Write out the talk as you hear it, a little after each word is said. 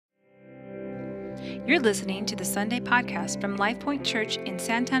You're listening to the Sunday podcast from LifePoint Church in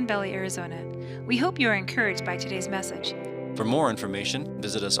Santan Valley, Arizona. We hope you are encouraged by today's message. For more information,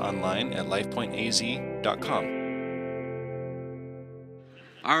 visit us online at lifepointaz.com.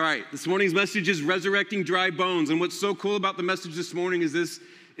 All right, this morning's message is resurrecting dry bones. And what's so cool about the message this morning is this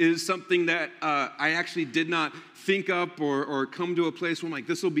is something that I actually did not think up or come to a place where I'm like,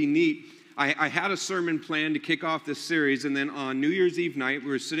 this will be neat. I had a sermon planned to kick off this series, and then on New Year's Eve night, we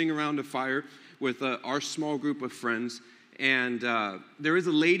were sitting around a fire with our small group of friends, and there is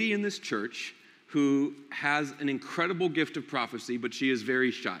a lady in this church who has an incredible gift of prophecy, but she is very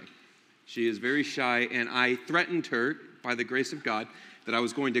shy. She is very shy, and I threatened her, by the grace of God, that I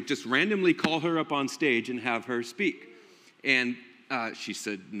was going to just randomly call her up on stage and have her speak. And she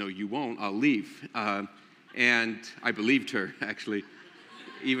said, no, you won't, I'll leave. And I believed her, actually,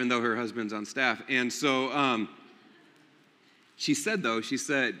 even though her husband's on staff. And so she said,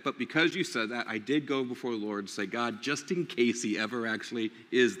 but because you said that, I did go before the Lord and say, God, just in case he ever actually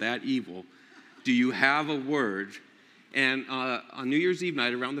is that evil, do you have a word? And on New Year's Eve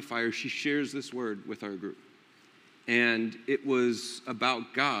night around the fire, she shares this word with our group. And it was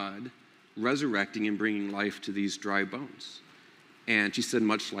about God resurrecting and bringing life to these dry bones. And she said,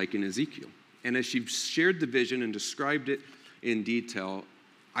 much like in Ezekiel. And as she shared the vision and described it in detail,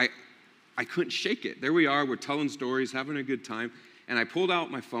 I couldn't shake it. There we are, we're telling stories, having a good time. And I pulled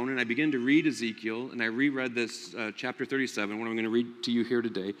out my phone and I began to read Ezekiel, and I reread this chapter 37, what I'm going to read to you here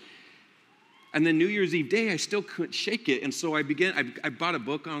today. And then New Year's Eve day, I still couldn't shake it. And so I bought a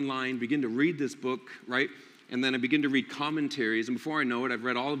book online, began to read this book, right? And then I began to read commentaries. And before I know it, I've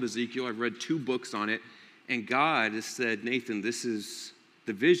read all of Ezekiel. I've read 2 books on it. And God has said, Nathan, this is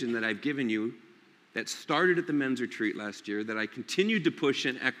the vision that I've given you that started at the men's retreat last year, that I continued to push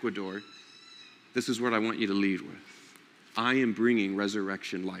in Ecuador. This is what I want you to lead with. I am bringing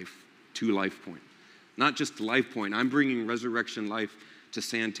resurrection life to LifePoint. Not just to LifePoint. I'm bringing resurrection life to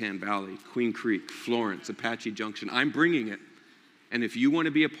Santan Valley, Queen Creek, Florence, Apache Junction. I'm bringing it. And if you want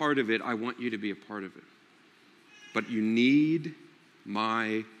to be a part of it, I want you to be a part of it. But you need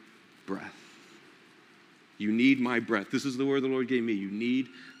my breath. You need my breath. This is the word the Lord gave me. You need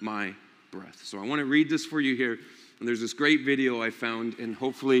my breath. So I want to read this for you here. And there's this great video I found, and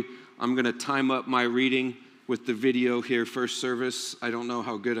hopefully I'm going to time up my reading with the video here, first service. I don't know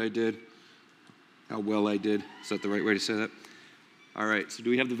how good I did, how well I did. Is that the right way to say that? All right, so do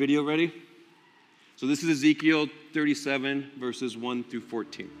we have the video ready? So this is Ezekiel 37, verses 1 through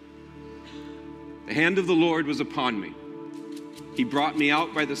 14. The hand of the Lord was upon me. He brought me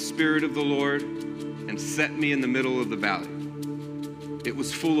out by the Spirit of the Lord and set me in the middle of the valley. It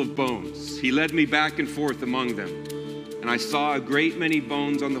was full of bones. He led me back and forth among them. And I saw a great many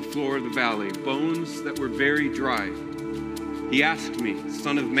bones on the floor of the valley, bones that were very dry. He asked me,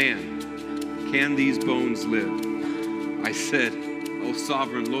 Son of man, can these bones live? I said, O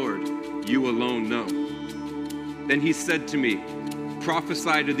sovereign Lord, you alone know. Then he said to me,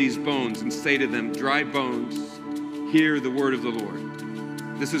 prophesy to these bones and say to them, dry bones, hear the word of the Lord.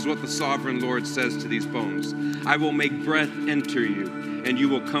 This is what the sovereign Lord says to these bones. I will make breath enter you, and you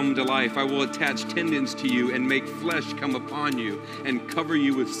will come to life. I will attach tendons to you and make flesh come upon you and cover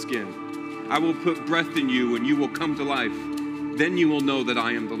you with skin. I will put breath in you, and you will come to life. Then you will know that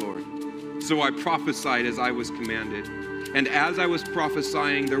I am the Lord. So I prophesied as I was commanded. And as I was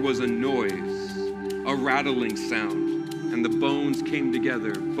prophesying, there was a noise, a rattling sound. And the bones came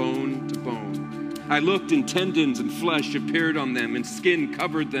together, bone to bone. I looked, and tendons and flesh appeared on them, and skin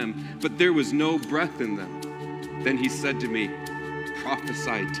covered them, but there was no breath in them. Then he said to me,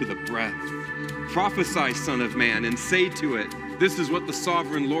 prophesy to the breath. Prophesy, Son of Man, and say to it, this is what the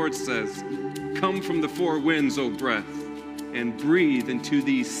sovereign Lord says. Come from the 4 winds, O breath, and breathe into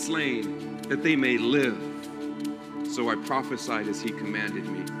these slain, that they may live. So I prophesied as he commanded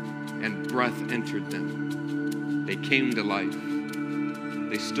me, and breath entered them. They came to life.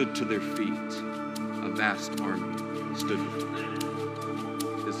 They stood to their feet. A vast army stood before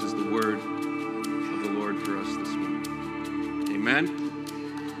them. This is the word of the Lord for us this morning. Amen.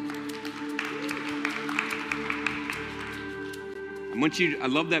 I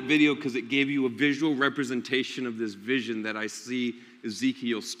love that video because it gave you a visual representation of this vision that I see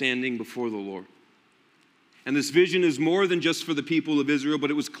Ezekiel standing before the Lord. And this vision is more than just for the people of Israel,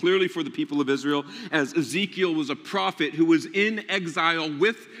 but it was clearly for the people of Israel, as Ezekiel was a prophet who was in exile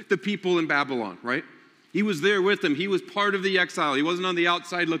with the people in Babylon, right? He was there with them. He was part of the exile. He wasn't on the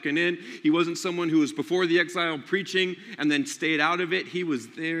outside looking in. He wasn't someone who was before the exile preaching and then stayed out of it. He was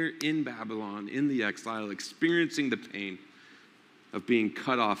there in Babylon, in the exile, experiencing the pain of being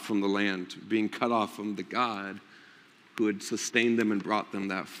cut off from the land, being cut off from the God who had sustained them and brought them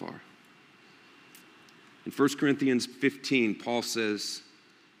that far. In 1 Corinthians 15, Paul says,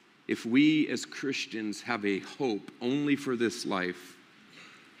 if we as Christians have a hope only for this life,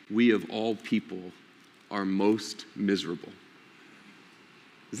 we of all people are most miserable.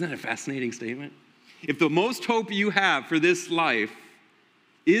 Isn't that a fascinating statement? If the most hope you have for this life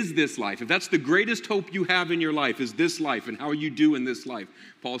is this life, if that's the greatest hope you have in your life is this life and how you do in this life,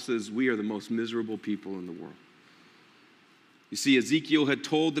 Paul says we are the most miserable people in the world. You see, Ezekiel had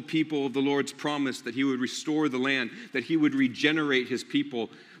told the people of the Lord's promise that he would restore the land, that he would regenerate his people.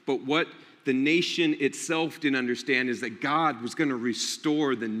 But what the nation itself didn't understand is that God was going to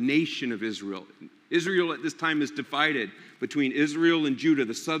restore the nation of Israel. Israel at this time is divided between Israel and Judah,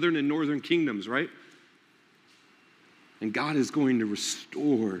 the southern and northern kingdoms, right? And God is going to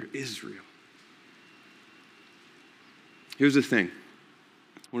restore Israel. Here's the thing.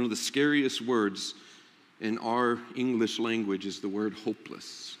 One of the scariest words in our English language is the word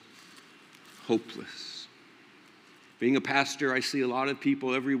hopeless. Hopeless. Being a pastor, I see a lot of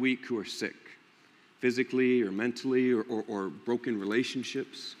people every week who are sick, physically or mentally or broken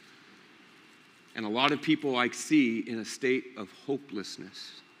relationships. And a lot of people I see in a state of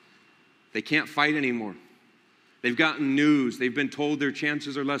hopelessness. They can't fight anymore. They've gotten news. They've been told their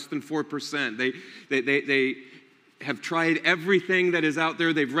chances are less than 4%. They have tried everything that is out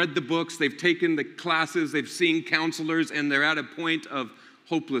there. They've read the books. They've taken the classes. They've seen counselors, and they're at a point of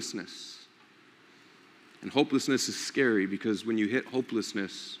hopelessness. And hopelessness is scary because when you hit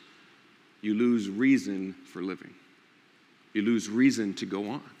hopelessness, you lose reason for living. You lose reason to go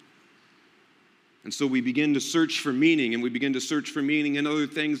on. And so we begin to search for meaning, and we begin to search for meaning in other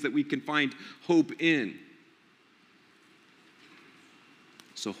things that we can find hope in.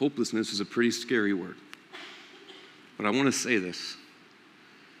 So hopelessness is a pretty scary word. But I want to say this,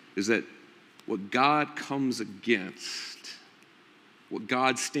 is that what God comes against, what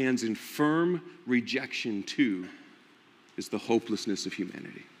God stands in firm rejection to, is the hopelessness of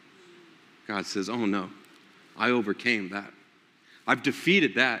humanity. God says, oh no, I overcame that. I've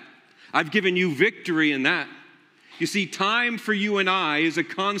defeated that. I've given you victory in that. You see, time for you and I is a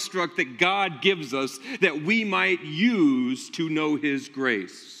construct that God gives us that we might use to know His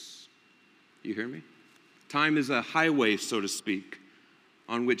grace. You hear me? Time is a highway, so to speak,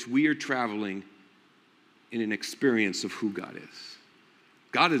 on which we are traveling in an experience of who God is.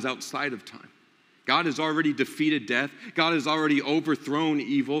 God is outside of time. God has already defeated death. God has already overthrown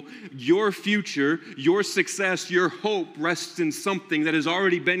evil. Your future, your success, your hope rests in something that has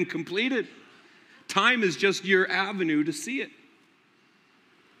already been completed. Time is just your avenue to see it.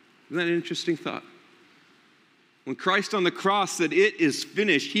 Isn't that an interesting thought? When Christ on the cross said, it is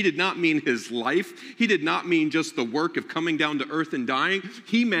finished, He did not mean His life. He did not mean just the work of coming down to earth and dying.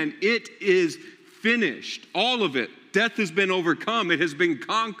 He meant it is finished. All of it. Death has been overcome. It has been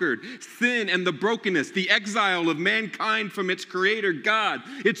conquered. Sin and the brokenness, the exile of mankind from its creator, God.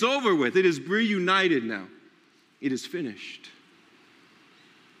 It's over with. It is reunited now. It is finished.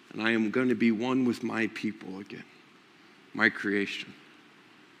 And I am going to be one with my people again, my creation.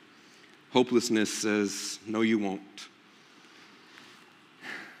 Hopelessness says, no, you won't.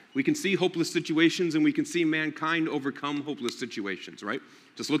 We can see hopeless situations and we can see mankind overcome hopeless situations, right?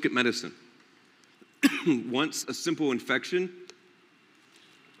 Just look at medicine. Once a simple infection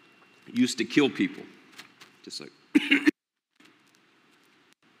used to kill people. Just like.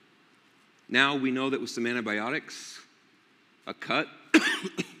 Now we know that with some antibiotics, a cut,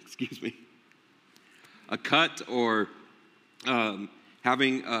 excuse me, a cut or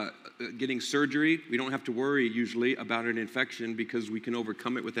getting surgery, we don't have to worry usually about an infection because we can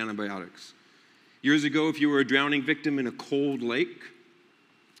overcome it with antibiotics. Years ago, if you were a drowning victim in a cold lake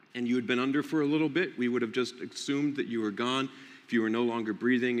and you had been under for a little bit, we would have just assumed that you were gone. If you were no longer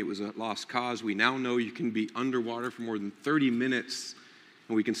breathing, it was a lost cause. We now know you can be underwater for more than 30 minutes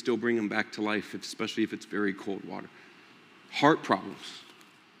and we can still bring them back to life, especially if it's very cold water. Heart problems.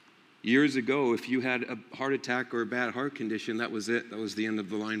 Years ago, if you had a heart attack or a bad heart condition, that was it. That was the end of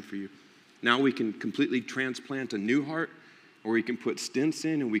the line for you. Now we can completely transplant a new heart, or we can put stents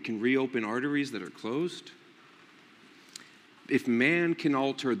in and we can reopen arteries that are closed. If man can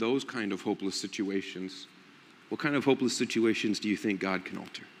alter those kind of hopeless situations, what kind of hopeless situations do you think God can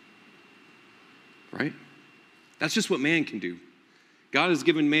alter? Right? That's just what man can do. God has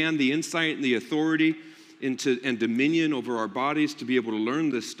given man the insight and the authority and dominion over our bodies to be able to learn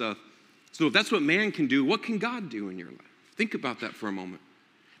this stuff. So if that's what man can do, what can God do in your life? Think about that for a moment.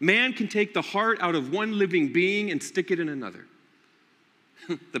 Man can take the heart out of one living being and stick it in another.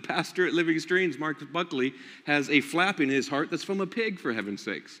 The pastor at Living Streams, Mark Buckley, has a flap in his heart that's from a pig, for heaven's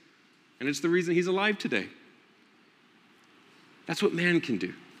sakes. And it's the reason he's alive today. That's what man can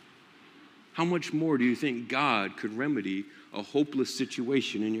do. How much more do you think God could remedy a hopeless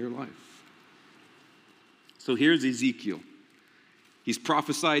situation in your life? So here's Ezekiel. He's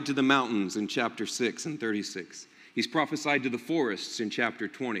prophesied to the mountains in chapter 6 and 36. He's prophesied to the forests in chapter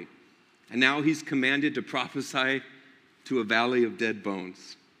 20. And now he's commanded to prophesy to a valley of dead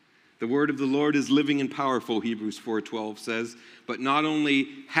bones. The word of the Lord is living and powerful, Hebrews 4:12 says, but not only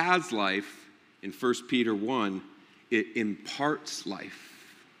has life, in 1 Peter 1, it imparts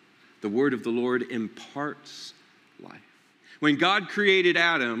life. The word of the Lord imparts life. When God created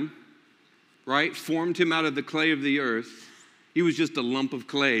Adam, right, formed him out of the clay of the earth, he was just a lump of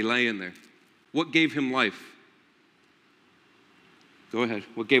clay laying there. What gave him life? Go ahead.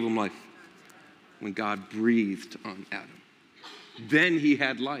 What gave him life? When God breathed on Adam. Then he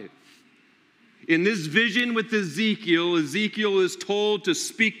had life. In this vision with Ezekiel, Ezekiel is told to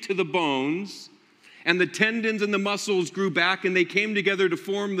speak to the bones, and the tendons and the muscles grew back, and they came together to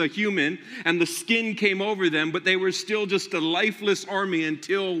form the human, and the skin came over them, but they were still just a lifeless army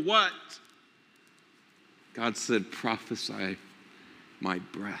until what? God said, prophesy my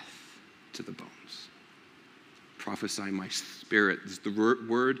breath to the bones. Prophesy my spirit. This is the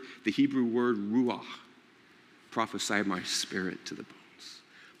word, the Hebrew word ruach. Prophesy my spirit to the bones.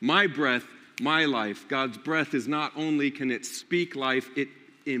 My breath, my life, God's breath is not only can it speak life, it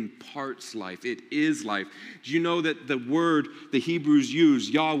imparts life. It is life. Do you know that the word the Hebrews use,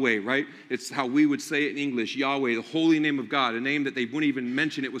 Yahweh, right? It's how we would say it in English, Yahweh, the holy name of God, a name that they wouldn't even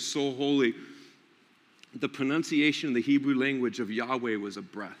mention. It was so holy. The pronunciation in the Hebrew language of Yahweh was a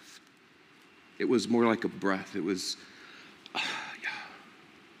breath. It was more like a breath. It was,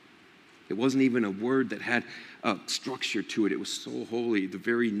 it wasn't even a word that had a structure to it. It was so holy. The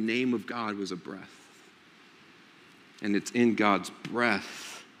very name of God was a breath. And it's in God's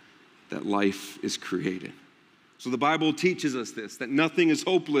breath that life is created. So the Bible teaches us this, that nothing is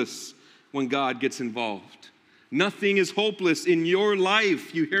hopeless when God gets involved. Nothing is hopeless in your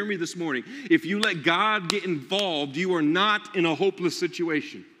life. You hear me this morning. If you let God get involved, you are not in a hopeless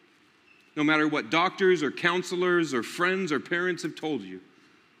situation. No matter what doctors or counselors or friends or parents have told you.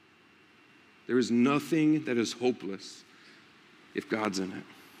 There is nothing that is hopeless if God's in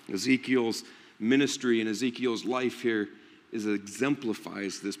it. Ezekiel's ministry and Ezekiel's life here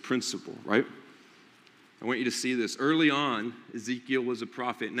exemplifies this principle, right? I want you to see this. Early on, Ezekiel was a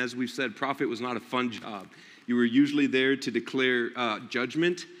prophet. And as we've said, prophet was not a fun job. You were usually there to declare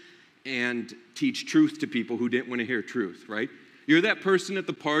judgment and teach truth to people who didn't want to hear truth, right? You're that person at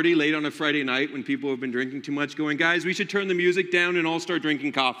the party late on a Friday night when people have been drinking too much going, guys, we should turn the music down and all start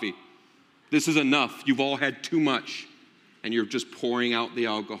drinking coffee. This is enough. You've all had too much. And you're just pouring out the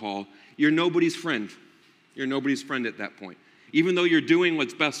alcohol. You're nobody's friend. You're nobody's friend at that point. Even though you're doing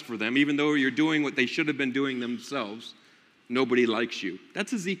what's best for them, even though you're doing what they should have been doing themselves, nobody likes you.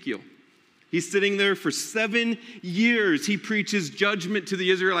 That's Ezekiel. He's sitting there for 7 years. He preaches judgment to the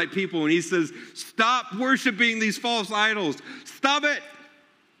Israelite people, and he says, stop worshiping these false idols. Stop it.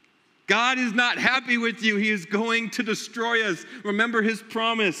 God is not happy with you. He is going to destroy us. Remember his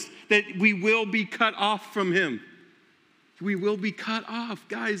promise that we will be cut off from him. We will be cut off.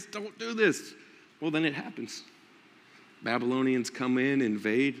 Guys, don't do this. Well, then it happens. Babylonians come in,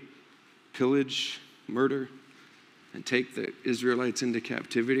 invade, pillage, murder, and take the Israelites into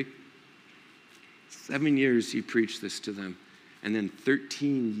captivity. 7 years he preached this to them. And then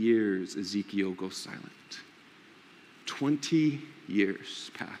 13 years Ezekiel goes silent. 20 years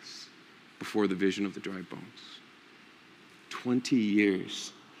pass before the vision of the dry bones. 20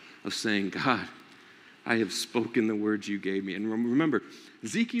 years of saying, God, I have spoken the words you gave me. And remember,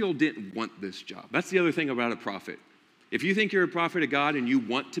 Ezekiel didn't want this job. That's the other thing about a prophet. If you think you're a prophet of God and you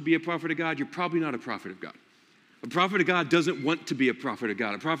want to be a prophet of God, you're probably not a prophet of God. A prophet of God doesn't want to be a prophet of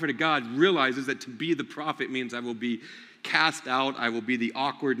God. A prophet of God realizes that to be the prophet means I will be cast out, I will be the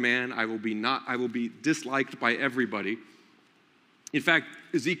awkward man, I will be disliked by everybody. In fact,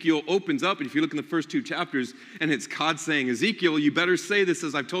 Ezekiel opens up, and if you look in the first 2 chapters, and it's God saying, Ezekiel, you better say this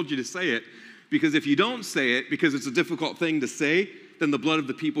as I've told you to say it, because if you don't say it, because it's a difficult thing to say, then the blood of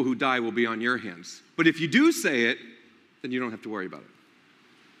the people who die will be on your hands. But if you do say it, then you don't have to worry about it.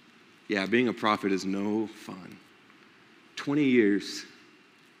 Yeah, being a prophet is no fun. 20 years.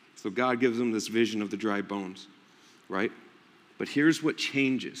 So God gives them this vision of the dry bones, right? But here's what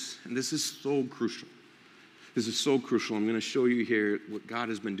changes, and this is so crucial. This is so crucial. I'm going to show you here what God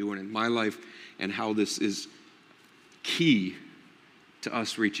has been doing in my life and how this is key to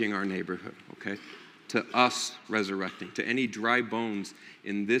us reaching our neighborhood, okay? To us resurrecting, to any dry bones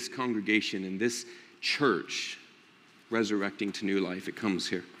in this congregation, in this church, resurrecting to new life. It comes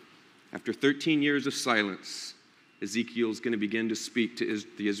here. After 13 years of silence, Ezekiel's going to begin to speak to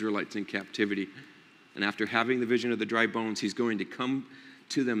the Israelites in captivity. And after having the vision of the dry bones, he's going to come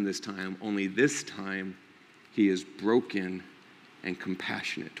to them this time, only this time he is broken and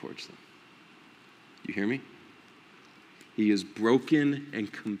compassionate towards them. You hear me? He is broken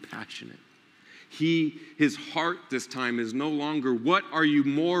and compassionate. His heart this time is no longer, what are you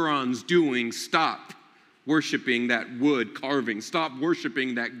morons doing? Stop worshiping that wood carving. Stop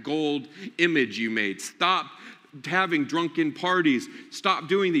worshiping that gold image you made. Stop having drunken parties. Stop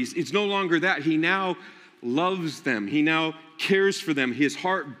doing these. It's no longer that. He now loves them. He now cares for them. His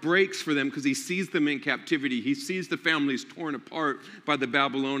heart breaks for them because he sees them in captivity. He sees the families torn apart by the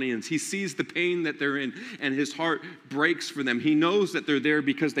Babylonians. He sees the pain that they're in, and his heart breaks for them. He knows that they're there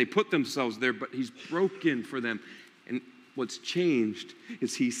because they put themselves there, but he's broken for them. And what's changed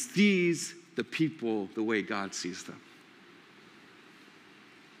is he sees the people the way God sees them.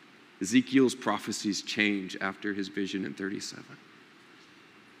 Ezekiel's prophecies change after his vision in 37.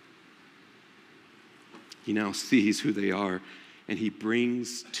 He now sees who they are, and he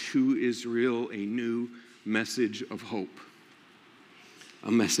brings to Israel a new message of hope.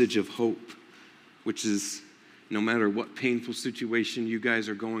 A message of hope, which is no matter what painful situation you guys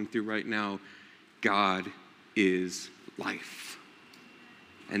are going through right now, God is life.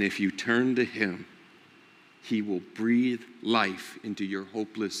 And if you turn to him, he will breathe life into your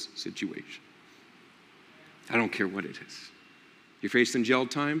hopeless situation. I don't care what it is. You're facing jail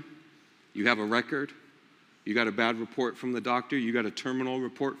time, you have a record, you got a bad report from the doctor, you got a terminal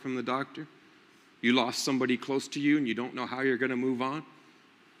report from the doctor, you lost somebody close to you and you don't know how you're going to move on.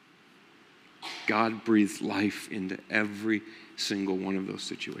 God breathes life into every single one of those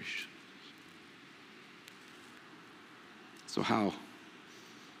situations. So how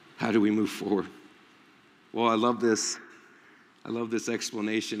do we move forward? Well, I love this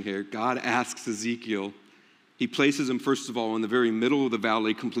explanation here. God asks Ezekiel, he places him, first of all, in the very middle of the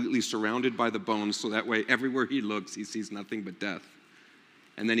valley, completely surrounded by the bones, so that way everywhere he looks, he sees nothing but death.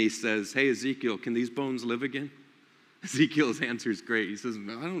 And then he says, hey, Ezekiel, can these bones live again? Ezekiel's answer is great. He says,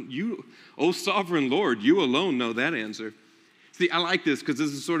 oh sovereign Lord, you alone know that answer. See, I like this because this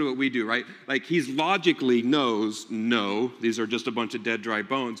is sort of what we do, right? Like he's logically knows, no, these are just a bunch of dead, dry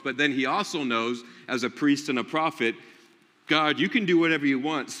bones. But then he also knows, as a priest and a prophet, God, you can do whatever you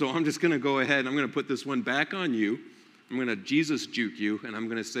want, so I'm just going to go ahead and I'm going to put this one back on you. I'm going to Jesus juke you, and I'm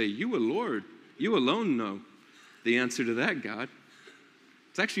going to say, you, Lord, you alone know the answer to that, God.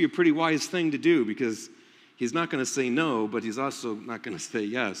 It's actually a pretty wise thing to do because he's not going to say no, but he's also not going to say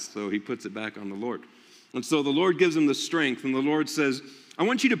yes, so he puts it back on the Lord. And so the Lord gives him the strength, and the Lord says, I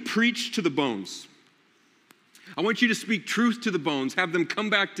want you to preach to the bones. I want you to speak truth to the bones, have them come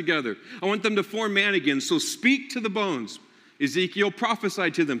back together. I want them to form man again, so speak to the bones. Ezekiel,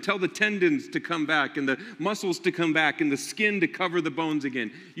 prophesy to them. Tell the tendons to come back and the muscles to come back and the skin to cover the bones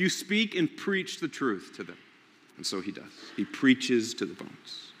again. You speak and preach the truth to them. And so he does. He preaches to the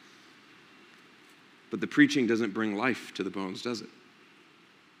bones. But the preaching doesn't bring life to the bones, does it?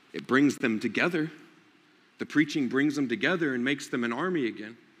 It brings them together. The preaching brings them together and makes them an army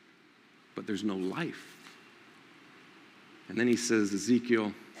again. But there's no life. And then he says,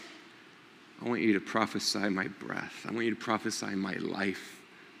 Ezekiel, I want you to prophesy my breath. I want you to prophesy my life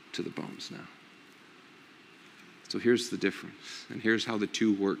to the bones now. So here's the difference, and here's how the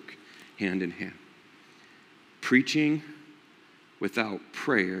two work hand in hand. Preaching without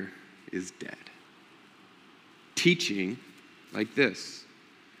prayer is dead. Teaching like this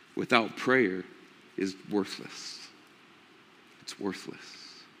without prayer is worthless. It's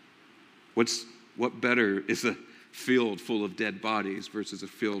worthless. What better is a field full of dead bodies versus a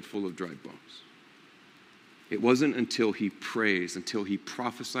field full of dry bones? It wasn't until he prays, until he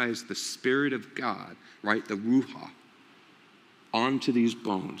prophesies the Spirit of God, right, the Ruach, onto these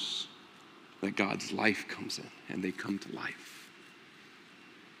bones that God's life comes in and they come to life.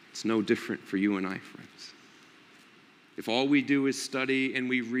 It's no different for you and I, friends. If all we do is study and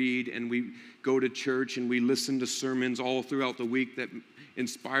we read and we go to church and we listen to sermons all throughout the week that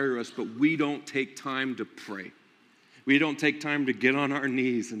inspire us, but we don't take time to pray. We don't take time to get on our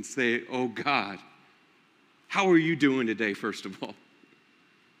knees and say, oh God, how are you doing today, first of all?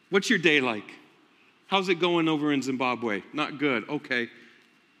 What's your day like? How's it going over in Zimbabwe? Not good. Okay.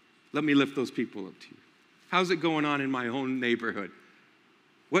 Let me lift those people up to you. How's it going on in my own neighborhood?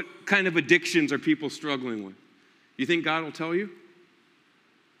 What kind of addictions are people struggling with? You think God will tell you?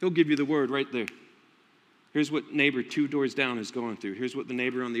 He'll give you the word right there. Here's what neighbor 2 doors down is going through. Here's what the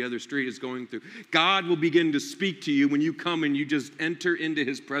neighbor on the other street is going through. God will begin to speak to you when you come and you just enter into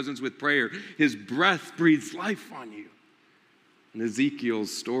his presence with prayer. His breath breathes life on you. And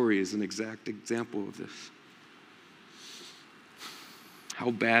Ezekiel's story is an exact example of this. How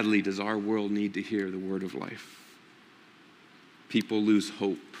badly does our world need to hear the word of life? People lose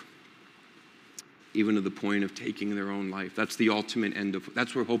hope, even to the point of taking their own life. That's the ultimate end of,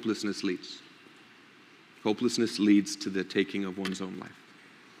 that's where hopelessness leads. Hopelessness leads to the taking of one's own life,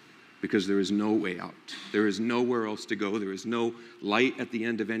 because there is no way out. There is nowhere else to go. There is no light at the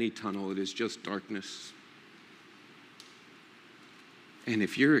end of any tunnel. It is just darkness. And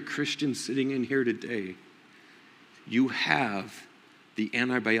if you're a Christian sitting in here today, you have the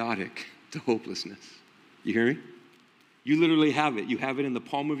antibiotic to hopelessness. You hear me? You literally have it. You have it in the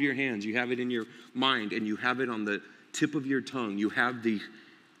palm of your hands. You have it in your mind, and you have it on the tip of your tongue. You have the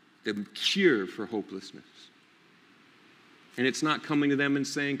cure for hopelessness. And it's not coming to them and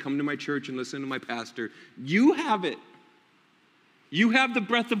saying, come to my church and listen to my pastor. You have it. You have the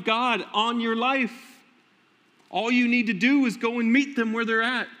breath of God on your life. All you need to do is go and meet them where they're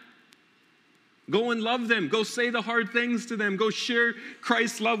at. Go and love them. Go say the hard things to them. Go share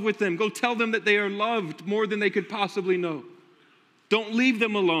Christ's love with them. Go tell them that they are loved more than they could possibly know. Don't leave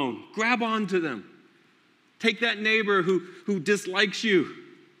them alone. Grab onto them. Take that neighbor who dislikes you,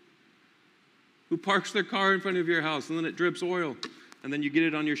 who parks their car in front of your house, and then it drips oil. And then you get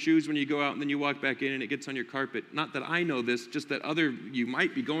it on your shoes when you go out, and then you walk back in and it gets on your carpet. Not that I know this, just that you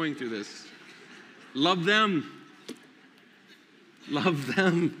might be going through this. Love them. Love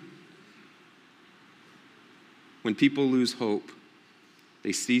them. When people lose hope,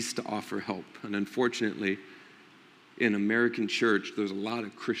 they cease to offer help. And unfortunately, in American church, there's a lot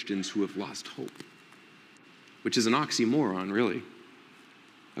of Christians who have lost hope, which is an oxymoron, really.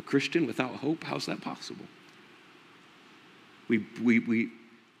 A Christian without hope, how's that possible?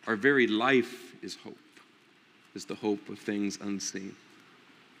 Our very life is hope, is the hope of things unseen.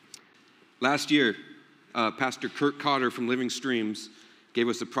 Last year, Pastor Kurt Cotter from Living Streams gave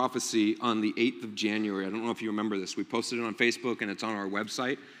us a prophecy on the 8th of January. I don't know if you remember this. We posted it on Facebook, and it's on our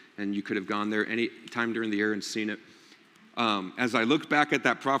website, and you could have gone there any time during the year and seen it. As I looked back at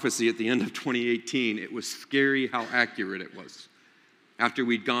that prophecy at the end of 2018, it was scary how accurate it was. After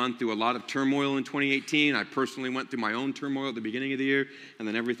we'd gone through a lot of turmoil in 2018, I personally went through my own turmoil at the beginning of the year, and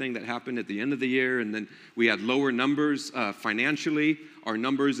then everything that happened at the end of the year, and then we had lower numbers financially. Our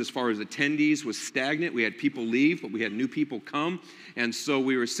numbers as far as attendees was stagnant. We had people leave, but we had new people come. And so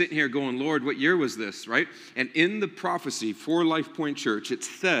we were sitting here going, Lord, what year was this, right? And in the prophecy for Life Point Church, it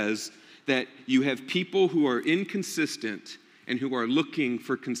says that you have people who are inconsistent and who are looking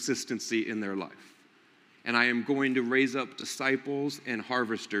for consistency in their life. And I am going to raise up disciples and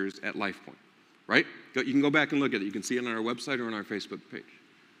harvesters at Life Point, right? You can go back and look at it. You can see it on our website or on our Facebook page.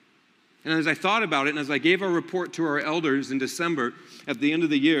 And as I thought about it, and as I gave our report to our elders in December, at the end of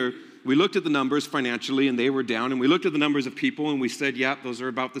the year, we looked at the numbers financially, and they were down. And we looked at the numbers of people, and we said, yeah, those are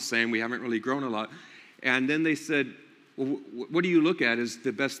about the same. We haven't really grown a lot. And then they said, well, what do you look at as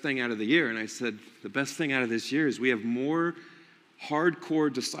the best thing out of the year? And I said, the best thing out of this year is we have more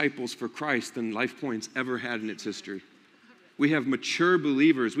hardcore disciples for Christ than Life Point's ever had in its history. We have mature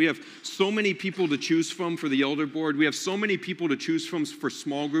believers. We have so many people to choose from for the elder board. We have so many people to choose from for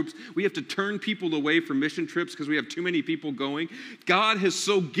small groups. We have to turn people away from mission trips because we have too many people going. God has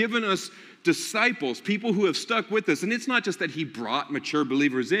so given us disciples, people who have stuck with us. And it's not just that he brought mature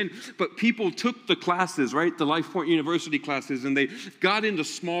believers in, but people took the classes, right? The Life Point University classes, and they got into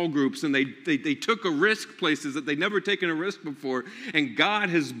small groups, and they took a risk places that they'd never taken a risk before. And God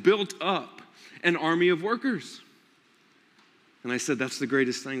has built up an army of workers. And I said, that's the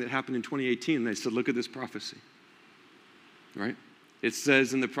greatest thing that happened in 2018. And I said, look at this prophecy, right? It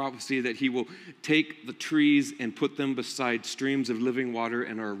says in the prophecy that he will take the trees and put them beside streams of living water,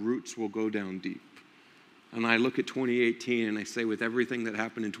 and our roots will go down deep. And I look at 2018 and I say, with everything that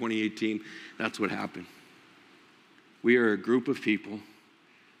happened in 2018, that's what happened. We are a group of people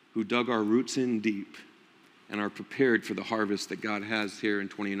who dug our roots in deep and are prepared for the harvest that God has here in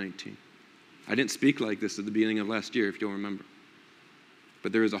 2019. I didn't speak like this at the beginning of last year, if you'll remember.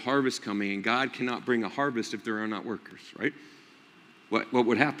 But there is a harvest coming, and God cannot bring a harvest if there are not workers, right? What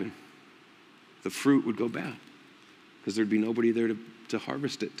would happen? The fruit would go bad because there'd be nobody there to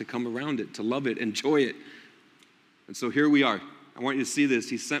harvest it, to come around it, to love it, enjoy it. And so here we are. I want you to see this.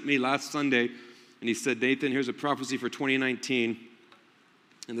 He sent me last Sunday, and he said, Nathan, here's a prophecy for 2019.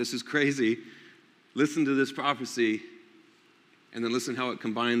 And this is crazy. Listen to this prophecy, and then listen how it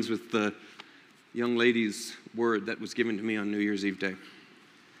combines with the young lady's word that was given to me on New Year's Eve day.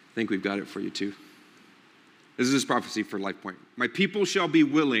 I think we've got it for you too. This is his prophecy for Life Point. My people shall be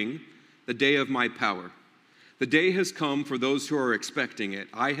willing the day of my power. The day has come for those who are expecting it.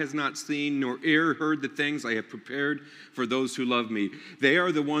 Eye has not seen, nor ear heard the things I have prepared for those who love me. They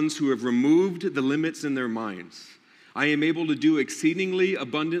are the ones who have removed the limits in their minds. I am able to do exceedingly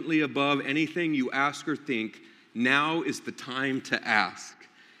abundantly above anything you ask or think. Now is the time to ask.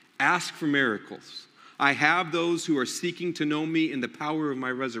 Ask for miracles. I have those who are seeking to know me in the power of my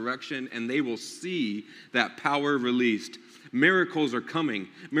resurrection, and they will see that power released. Miracles are coming.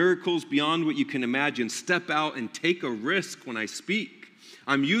 Miracles beyond what you can imagine. Step out and take a risk when I speak.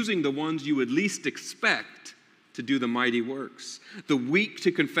 I'm using the ones you would least expect to do the mighty works. The weak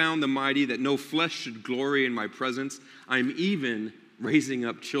to confound the mighty, that no flesh should glory in my presence. I'm even raising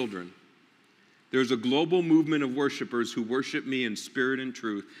up children. There's a global movement of worshipers who worship me in spirit and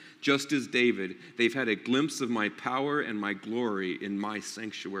truth, just as David. They've had a glimpse of my power and my glory in my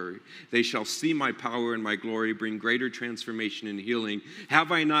sanctuary. They shall see my power and my glory bring greater transformation and healing.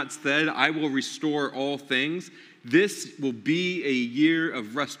 Have I not said, I will restore all things? This will be a year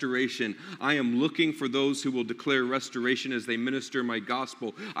of restoration. I am looking for those who will declare restoration as they minister my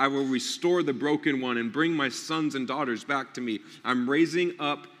gospel. I will restore the broken one and bring my sons and daughters back to me. I'm raising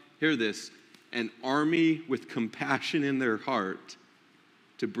up, hear this, an army with compassion in their heart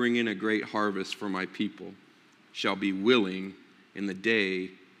to bring in a great harvest for my people, shall be willing in the day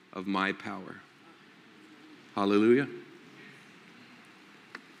of my power. Hallelujah.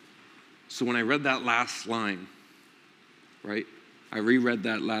 So when I read that last line, right, I reread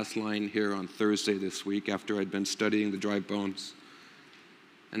that last line here on Thursday this week after I'd been studying the dry bones.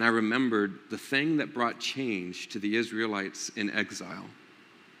 And I remembered the thing that brought change to the Israelites in exile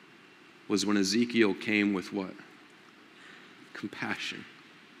was when Ezekiel came with what? Compassion.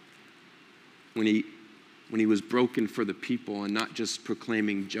 When he was broken for the people and not just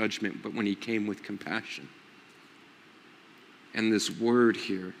proclaiming judgment, but when he came with compassion. And this word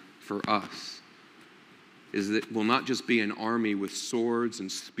here for us is that we'll not just be an army with swords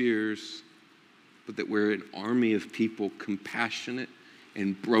and spears, but that we're an army of people compassionate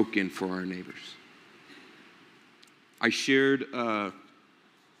and broken for our neighbors. I shared about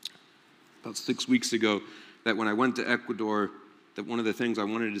 6 weeks ago that when I went to Ecuador, that one of the things I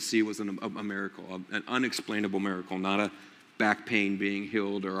wanted to see was a miracle, an unexplainable miracle, not a back pain being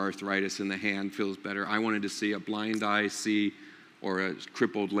healed or arthritis in the hand feels better. I wanted to see a blind eye see or a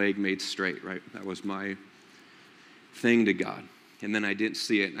crippled leg made straight, right? That was my thing to God. And then I didn't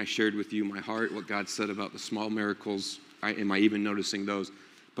see it, and I shared with you my heart, what God said about the small miracles. Am I even noticing those?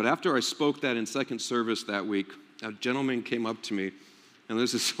 But after I spoke that in second service that week, a gentleman came up to me, and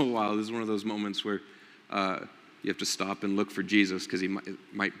this is so wild. This is one of those moments where you have to stop and look for Jesus because he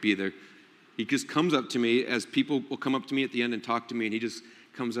might be there. He just comes up to me, as people will come up to me at the end and talk to me, and he just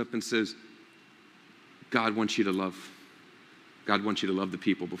comes up and says, God wants you to love the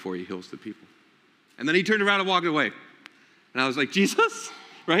people before he heals the people. And then he turned around and walked away. And I was like, Jesus?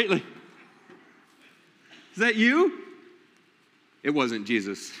 Right? Like, is that you? It wasn't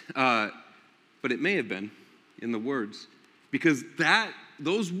Jesus. But it may have been in the words. Because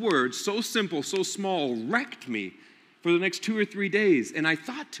those words, so simple, so small, wrecked me for the next 2 or 3 days. And I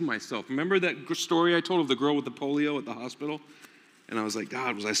thought to myself, remember that story I told of the girl with the polio at the hospital? And I was like,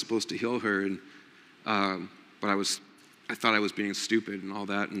 God, was I supposed to heal her? And but I thought I was being stupid and all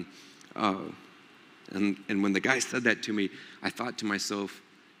that. And when the guy said that to me, I thought to myself,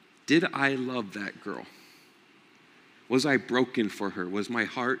 did I love that girl? Was I broken for her? Was my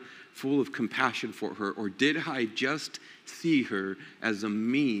heart full of compassion for her? Or did I just see her as a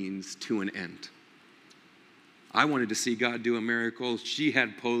means to an end? I wanted to see God do a miracle. She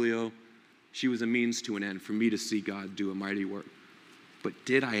had polio. She was a means to an end for me to see God do a mighty work. But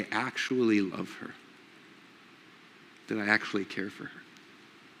did I actually love her? Did I actually care for her?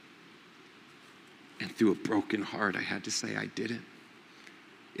 And through a broken heart, I had to say I didn't.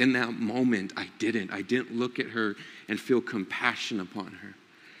 In that moment, I didn't. I didn't look at her and feel compassion upon her.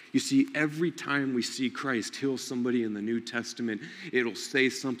 You see, every time we see Christ heal somebody in the New Testament, it'll say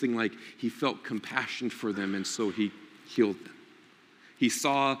something like he felt compassion for them and so he healed them. He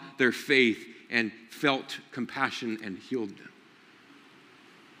saw their faith and felt compassion and healed them.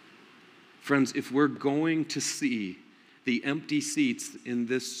 Friends, if we're going to see the empty seats in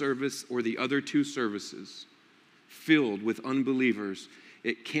this service or the other 2 services filled with unbelievers,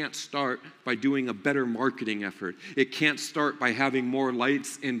 it can't start by doing a better marketing effort. It can't start by having more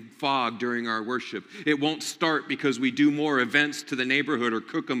lights and fog during our worship. It won't start because we do more events to the neighborhood or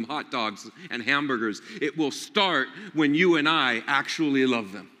cook them hot dogs and hamburgers. It will start when you and I actually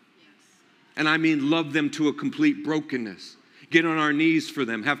love them. Yes. And I mean love them to a complete brokenness. Get on our knees for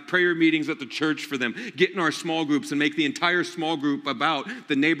them. Have prayer meetings at the church for them. Get in our small groups and make the entire small group about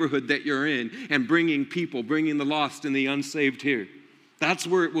the neighborhood that you're in and bringing people, bringing the lost and the unsaved here. That's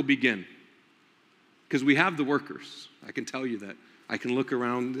where it will begin. Because we have the workers. I can tell you that. I can look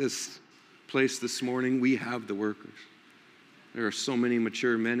around this place this morning, we have the workers. There are so many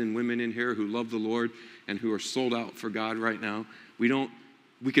mature men and women in here who love the Lord and who are sold out for God right now. We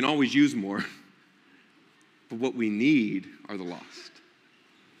can always use more, but what we need are the lost.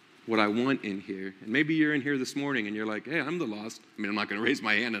 What I want in here, and maybe you're in here this morning and you're like, hey, I'm the lost. I mean, I'm not going to raise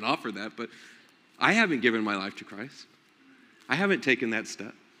my hand and offer that, but I haven't given my life to Christ. I haven't taken that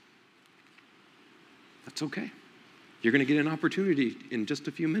step. That's okay. You're going to get an opportunity in just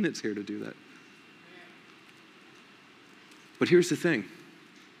a few minutes here to do that. But here's the thing.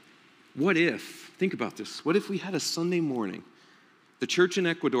 Think about this, what if we had a Sunday morning? The church in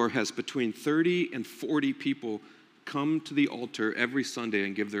Ecuador has between 30 and 40 people come to the altar every Sunday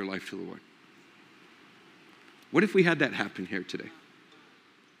and give their life to the Lord. What if we had that happen here today?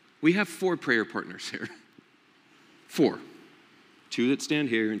 We have 4 prayer partners here. 4. 2 that stand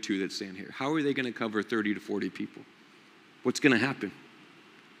here and 2 that stand here. How are they going to cover 30 to 40 people? What's going to happen?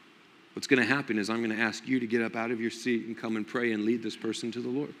 What's going to happen is I'm going to ask you to get up out of your seat and come and pray and lead this person to the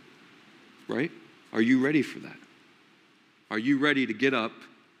Lord. Right? Are you ready for that? Are you ready to get up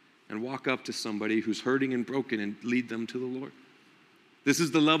and walk up to somebody who's hurting and broken and lead them to the Lord? This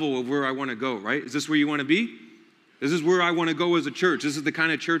is the level of where I want to go, right? Is this where you want to be? This is where I want to go as a church. This is the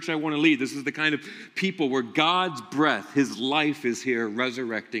kind of church I want to lead. This is the kind of people where God's breath, his life is here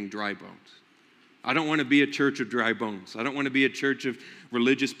resurrecting dry bones. I don't want to be a church of dry bones. I don't want to be a church of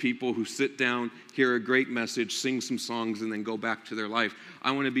religious people who sit down, hear a great message, sing some songs, and then go back to their life.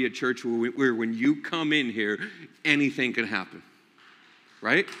 I want to be a church where when you come in here, anything can happen.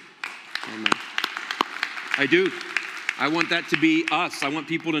 Right? Amen. I do. I want that to be us. I want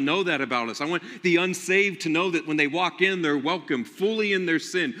people to know that about us. I want the unsaved to know that when they walk in, they're welcome, fully in their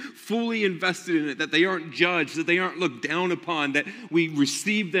sin, fully invested in it, that they aren't judged, that they aren't looked down upon, that we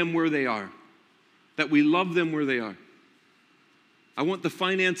receive them where they are, that we love them where they are. I want the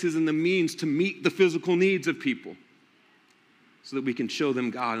finances and the means to meet the physical needs of people so that we can show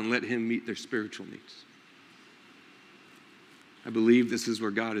them God and let him meet their spiritual needs. I believe this is where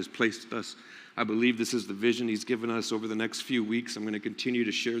God has placed us. I believe this is the vision he's given us over the next few weeks. I'm going to continue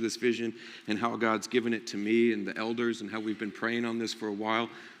to share this vision and how God's given it to me and the elders and how we've been praying on this for a while.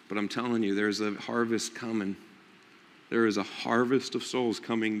 But I'm telling you, there's a harvest coming. There is a harvest of souls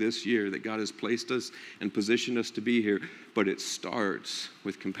coming this year that God has placed us and positioned us to be here. But it starts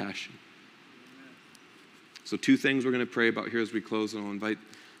with compassion. So 2 things we're going to pray about here as we close, and I'll invite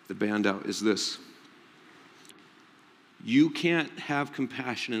the band out, is this. You can't have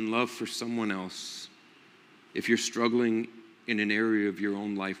compassion and love for someone else if you're struggling in an area of your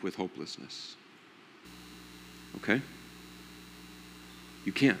own life with hopelessness. Okay?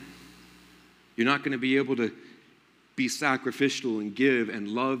 You can't. You're not going to be able to be sacrificial and give and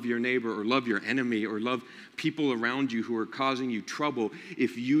love your neighbor or love your enemy or love people around you who are causing you trouble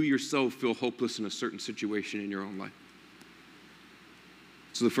if you yourself feel hopeless in a certain situation in your own life.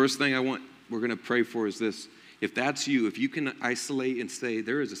 So the first thing we're going to pray for is this. If that's you, if you can isolate and say,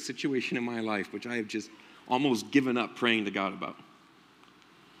 there is a situation in my life which I have just almost given up praying to God about.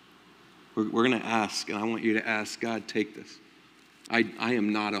 We're going to ask, and I want you to ask, God, take this. I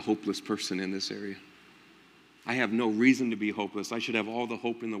am not a hopeless person in this area. I have no reason to be hopeless. I should have all the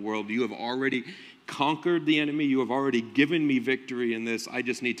hope in the world. You have already conquered the enemy. You have already given me victory in this. I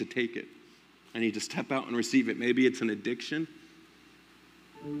just need to take it. I need to step out and receive it. Maybe it's an addiction.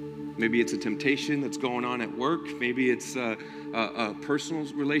 Maybe it's a temptation that's going on at work. Maybe it's a personal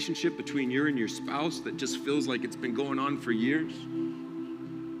relationship between you and your spouse that just feels like it's been going on for years.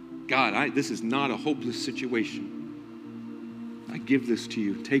 God, this is not a hopeless situation. I give this to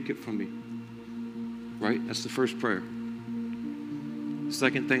you. Take it from me. Right? That's the first prayer. The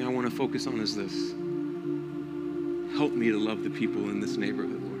second thing I want to focus on is this. Help me to love the people in this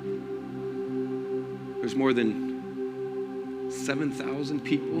neighborhood, Lord. There's more than 7,000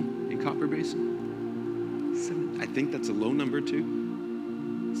 people in Copper Basin. I think that's a low number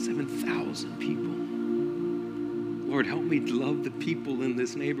too. 7,000 people. Lord, help me to love the people in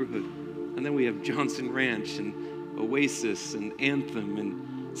this neighborhood. And then we have Johnson Ranch and Oasis and Anthem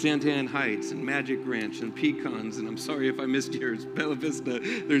and Santan Heights and Magic Ranch and Pecans, and I'm sorry if I missed yours, Bella Vista.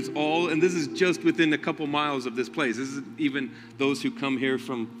 There's all, and this is just within a couple miles of this place. This isn't even those who come here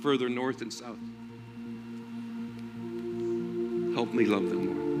from further north and south. Help me love them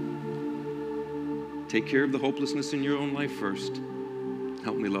more. Take care of the hopelessness in your own life first.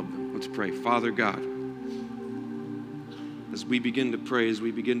 Help me love them. Let's pray. Father God, as we begin to pray, as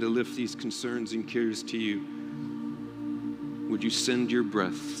we begin to lift these concerns and cares to you, would you send your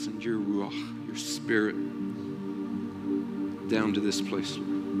breath, send your ruach, your spirit down to this place, Lord.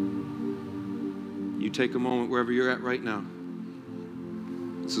 You take a moment wherever you're at right now.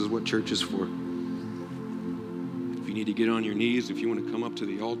 This is what church is for. If you need to get on your knees, if you want to come up to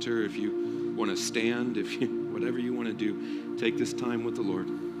the altar, if you want to stand, whatever you want to do, take this time with the Lord.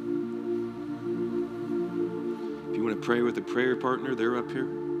 If you want to pray with a prayer partner, they're up here.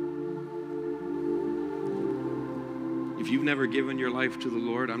 If you've never given your life to the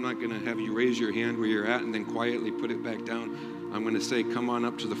Lord, I'm not going to have you raise your hand where you're at and then quietly put it back down. I'm going to say, come on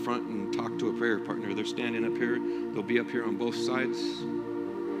up to the front and talk to a prayer partner. They're standing up here. They'll be up here on both sides.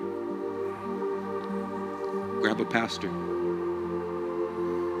 Grab a pastor.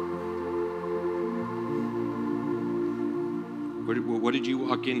 What did you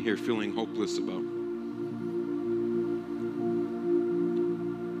walk in here feeling hopeless about?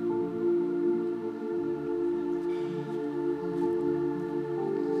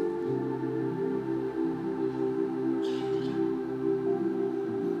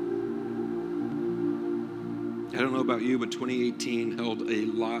 I don't know about you, but 2018 held a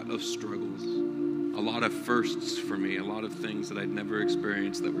lot of struggles, a lot of firsts for me, a lot of things that I'd never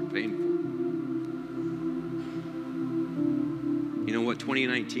experienced that were painful. You know what?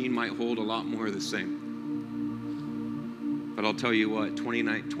 2019 might hold a lot more of the same. But I'll tell you what,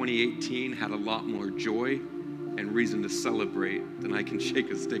 2018 had a lot more joy and reason to celebrate than I can shake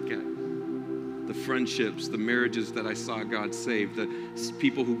a stick at. The friendships, the marriages that I saw God save, the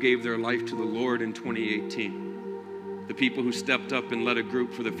people who gave their life to the Lord in 2018. The people who stepped up and led a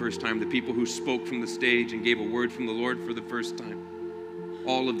group for the first time, the people who spoke from the stage and gave a word from the Lord for the first time.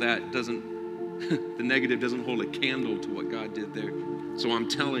 All of that the negative doesn't hold a candle to what God did there. So I'm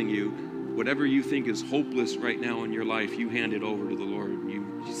telling you, whatever you think is hopeless right now in your life, you hand it over to the Lord.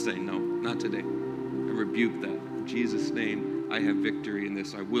 You say, no, not today. I rebuke that. In Jesus' name, I have victory in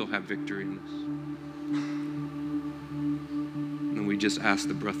this. I will have victory in this. And we just ask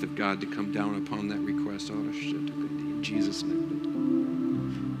the breath of God to come down upon that request. In Jesus' name.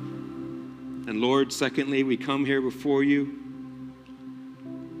 And Lord, secondly, we come here before you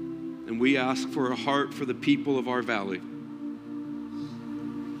and we ask for a heart for the people of our valley.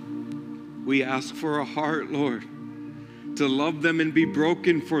 We ask for a heart, Lord, to love them and be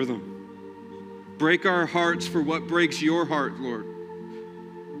broken for them. Break our hearts for what breaks your heart, Lord.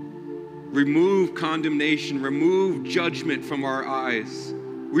 Remove condemnation, remove judgment from our eyes.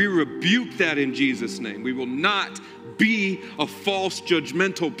 We rebuke that in Jesus' name. We will not be a false,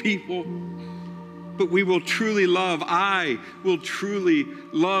 judgmental people, but we will truly love. I will truly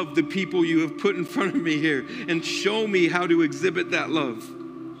love the people you have put in front of me here and show me how to exhibit that love.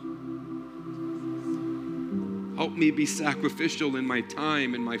 Help me be sacrificial in my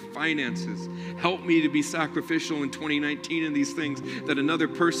time and my finances. Help me to be sacrificial in 2019 in these things, that another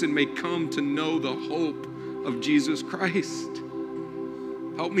person may come to know the hope of Jesus Christ.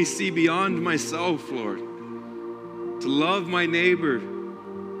 Help me see beyond myself, Lord, to love my neighbor.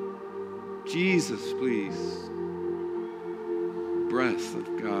 Jesus, please. Breath of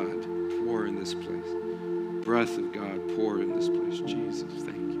God, pour in this place. Breath of God, pour in this place. Jesus,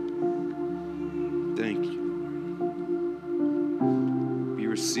 thank you. Thank you. We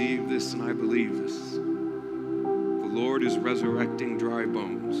receive this and I believe this. The Lord is resurrecting dry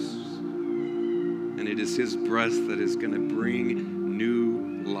bones. And it is his breath that is going to bring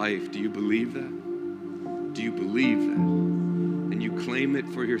new life. Do you believe that? Do you believe that? And you claim it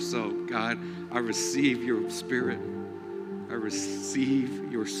for yourself. God, I receive your spirit. I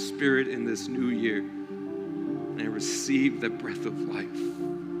receive your spirit in this new year. And I receive the breath of life.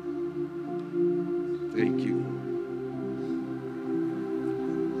 Thank you.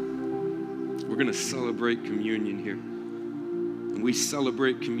 We're going to celebrate communion here. And we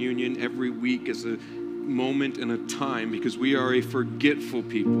celebrate communion every week as a moment and a time because we are a forgetful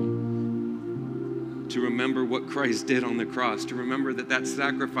people. To remember what Christ did on the cross, to remember that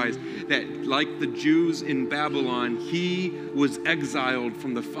sacrifice, that like the Jews in Babylon, he was exiled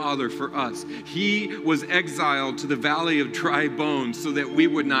from the Father for us. He was exiled to the valley of dry bones so that we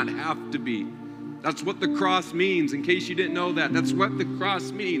would not have to be. That's what the cross means, in case you didn't know that. That's what the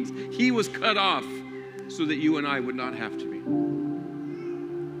cross means. He was cut off so that you and I would not have to be.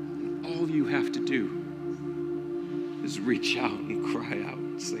 And all you have to do is reach out and cry out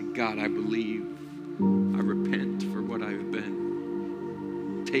and say, God, I believe. I repent for what I have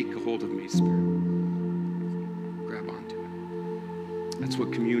been. Take a hold of me, Spirit. Grab onto it. That's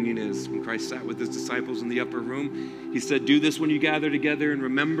what communion is. When Christ sat with his disciples in the upper room, he said, do this when you gather together and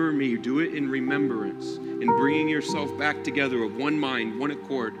remember me. Do it in remembrance, in bringing yourself back together of one mind, one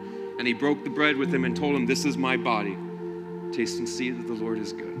accord. And he broke the bread with them and told him, this is my body. Taste and see that the Lord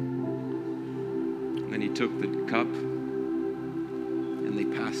is good. And then he took the cup and they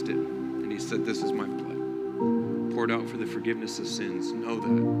passed it. And he said, this is my blood. poured out for the forgiveness of sins. Know that.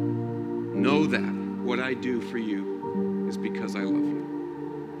 Know that what I do for you is because I love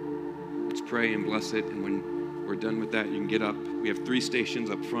you. Let's pray and bless it. And when we're done with that, you can get up. We have 3 stations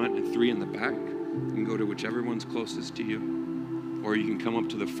up front and 3 in the back. You can go to whichever one's closest to you. Or you can come up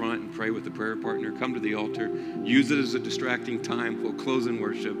to the front and pray with the prayer partner. Come to the altar. Use it as a distracting time. We'll close in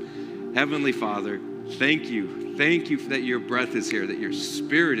worship. Heavenly Father, thank you. Thank you that your breath is here, that your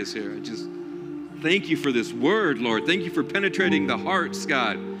spirit is here. Thank you for this word, Lord. Thank you for penetrating the hearts,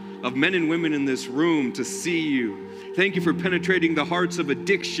 God, of men and women in this room to see you. Thank you for penetrating the hearts of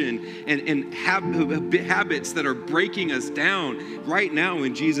addiction and habits that are breaking us down. Right now,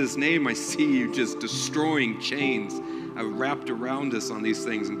 in Jesus' name, I see you just destroying chains wrapped around us on these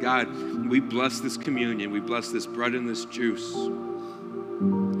things. And God, we bless this communion. We bless this bread and this juice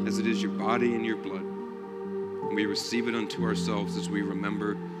as it is your body and your blood. And we receive it unto ourselves as we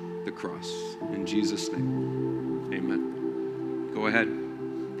remember the cross. In Jesus' name, amen. Go ahead.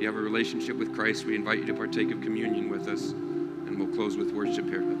 If you have a relationship with Christ, we invite you to partake of communion with us, and we'll close with worship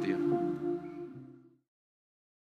here.